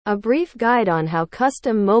A brief guide on how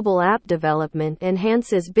custom mobile app development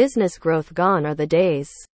enhances business growth. Gone are the days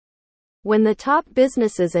when the top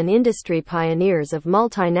businesses and industry pioneers of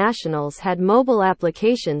multinationals had mobile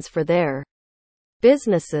applications for their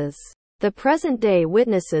businesses. The present day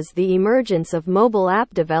witnesses the emergence of mobile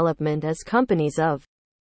app development as companies of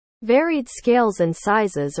varied scales and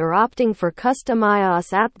sizes are opting for custom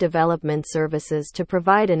iOS app development services to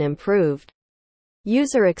provide an improved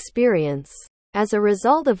user experience, as a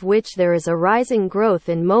result of which there is a rising growth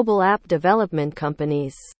in mobile app development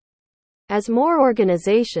companies. As more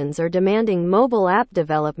organizations are demanding mobile app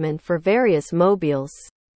development for various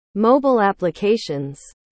mobile applications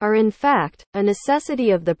are in fact a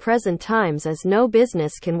necessity of the present times, as no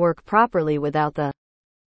business can work properly without the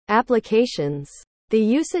applications. The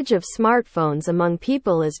usage of smartphones among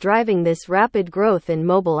people is driving this rapid growth in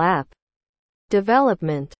mobile app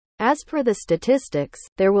development. As per the statistics,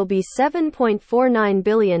 there will be 7.49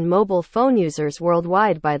 billion mobile phone users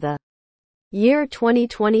worldwide by the year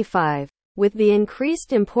 2025. With the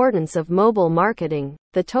increased importance of mobile marketing,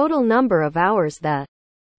 the total number of hours that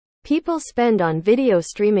people spend on video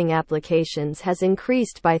streaming applications has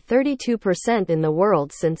increased by 32% in the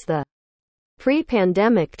world since the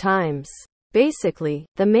pre-pandemic times. Basically,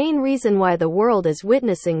 the main reason why the world is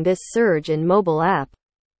witnessing this surge in mobile app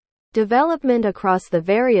development across the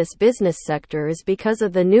various business sectors is because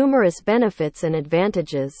of the numerous benefits and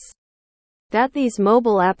advantages that these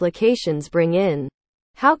mobile applications bring in.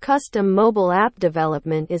 How custom mobile app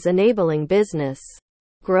development is enabling business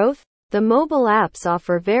growth. The mobile apps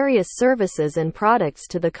offer various services and products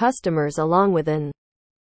to the customers along with an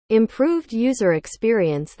improved user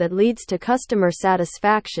experience that leads to customer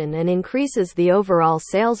satisfaction and increases the overall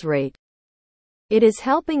sales rate. It is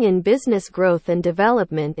helping in business growth and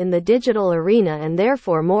development in the digital arena, and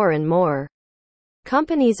therefore more and more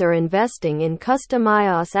companies are investing in custom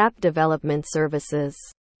iOS app development services.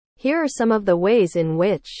 Here are some of the ways in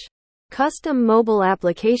which custom mobile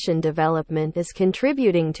application development is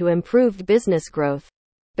contributing to improved business growth.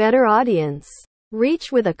 Better audience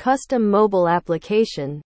reach. With a custom mobile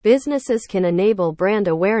application, businesses can enable brand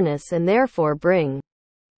awareness and therefore bring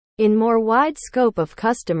in more wide scope of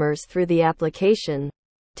customers through the application.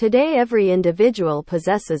 Today every individual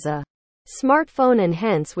possesses a smartphone, and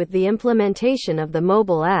hence with the implementation of the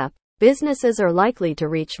mobile app, businesses are likely to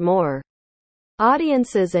reach more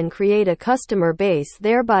audiences and create a customer base,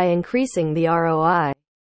 thereby increasing the ROI.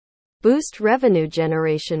 Boost revenue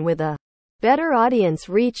generation. With a better audience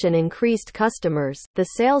reach and increased customers, the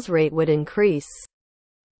sales rate would increase.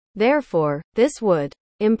 Therefore, this would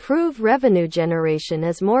improve revenue generation,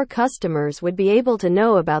 as more customers would be able to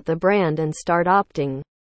know about the brand and start opting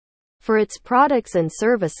for its products and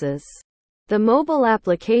services. The mobile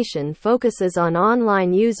application focuses on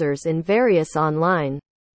online users in various online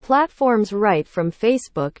platforms, right from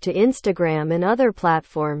Facebook to Instagram and other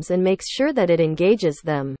platforms, and makes sure that it engages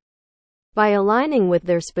them by aligning with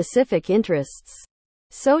their specific interests.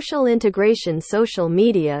 Social integration. Social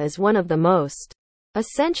media is one of the most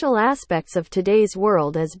essential aspects of today's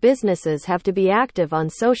world, as businesses have to be active on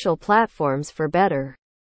social platforms for better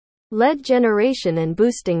lead generation and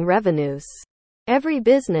boosting revenues. Every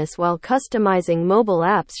business, while customizing mobile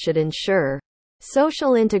apps, should ensure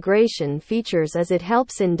social integration features, as it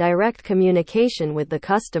helps in direct communication with the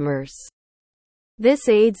customers. This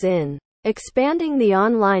aids in expanding the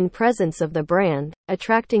online presence of the brand,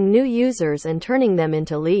 attracting new users and turning them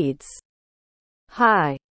into leads.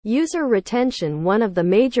 High user retention. One of the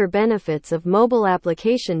major benefits of mobile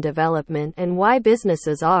application development and why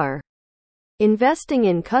businesses are investing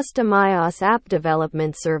in custom iOS app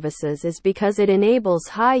development services is because it enables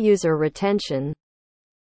high user retention.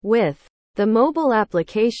 With the mobile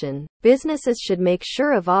application, businesses should make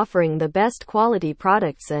sure of offering the best quality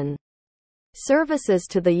products and services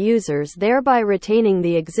to the users, thereby retaining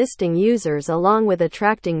the existing users along with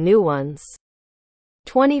attracting new ones.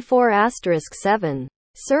 24*7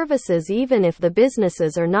 Services. Even if the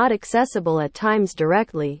businesses are not accessible at times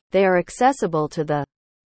directly, they are accessible to the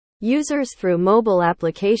users through mobile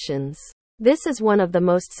applications. This is one of the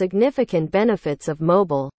most significant benefits of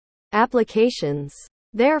mobile applications.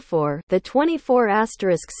 Therefore, the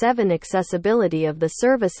 24*7 accessibility of the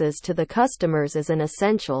services to the customers is an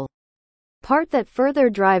essential part that further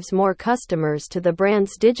drives more customers to the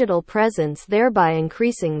brand's digital presence, thereby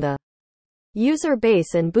increasing the user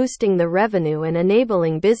base and boosting the revenue and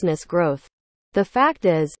enabling business growth. The fact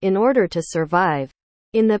is, in order to survive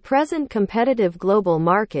in the present competitive global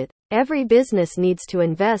market, every business needs to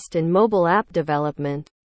invest in mobile app development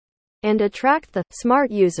and attract the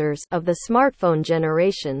smart users of the smartphone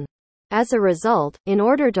generation. As a result, in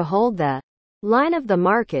order to hold that line of the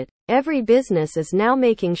market, every business is now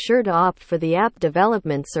making sure to opt for the app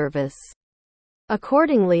development service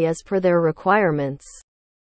accordingly as per their requirements.